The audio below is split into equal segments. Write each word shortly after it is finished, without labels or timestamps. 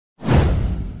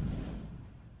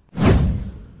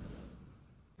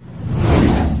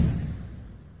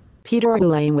Peter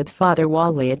Uihlein with father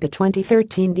Wally at the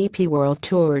 2013 DP World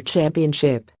Tour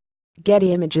Championship.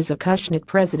 Getty Images Acushnet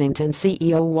president and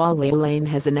CEO Wally Uihlein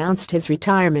has announced his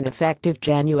retirement effective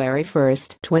January 1,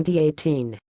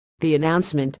 2018. The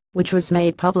announcement, which was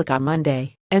made public on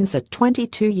Monday, ends a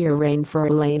 22-year reign for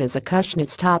Uihlein as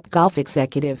Acushnet's top golf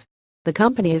executive. The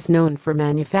company is known for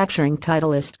manufacturing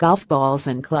Titleist golf balls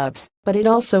and clubs, but it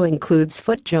also includes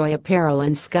FootJoy apparel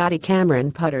and Scotty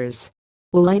Cameron putters.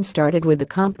 Uihlein started with the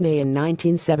company in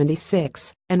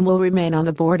 1976 and will remain on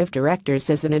the board of directors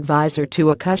as an advisor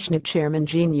to Acushnet chairman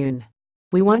Gene Yoon.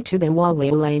 "We want to thank Wally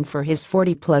Uihlein for his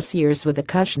 40-plus years with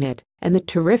Acushnet and the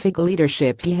terrific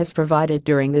leadership he has provided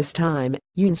during this time,"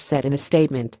 Yoon said in a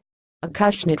statement.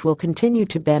 Acushnet will continue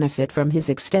to benefit from his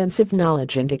extensive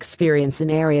knowledge and experience in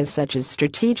areas such as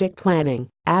strategic planning,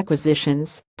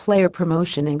 acquisitions, player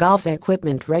promotion and golf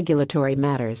equipment regulatory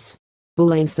matters.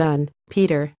 Uihlein's son,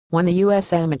 Peter, won the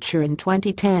U.S. Amateur in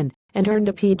 2010 and earned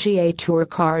a PGA Tour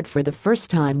card for the first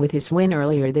time with his win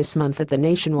earlier this month at the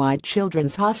Nationwide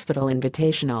Children's Hospital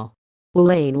Invitational.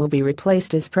 Uihlein will be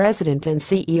replaced as president and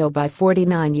CEO by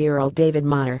 49-year-old David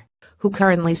Meyer, who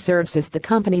currently serves as the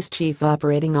company's chief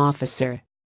operating officer.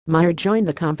 Meyer joined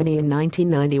the company in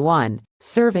 1991,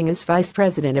 serving as vice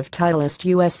president of Titleist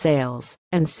U.S. sales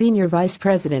and senior vice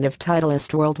president of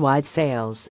Titleist worldwide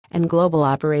sales and global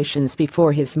operations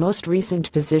before his most recent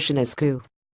position as CO.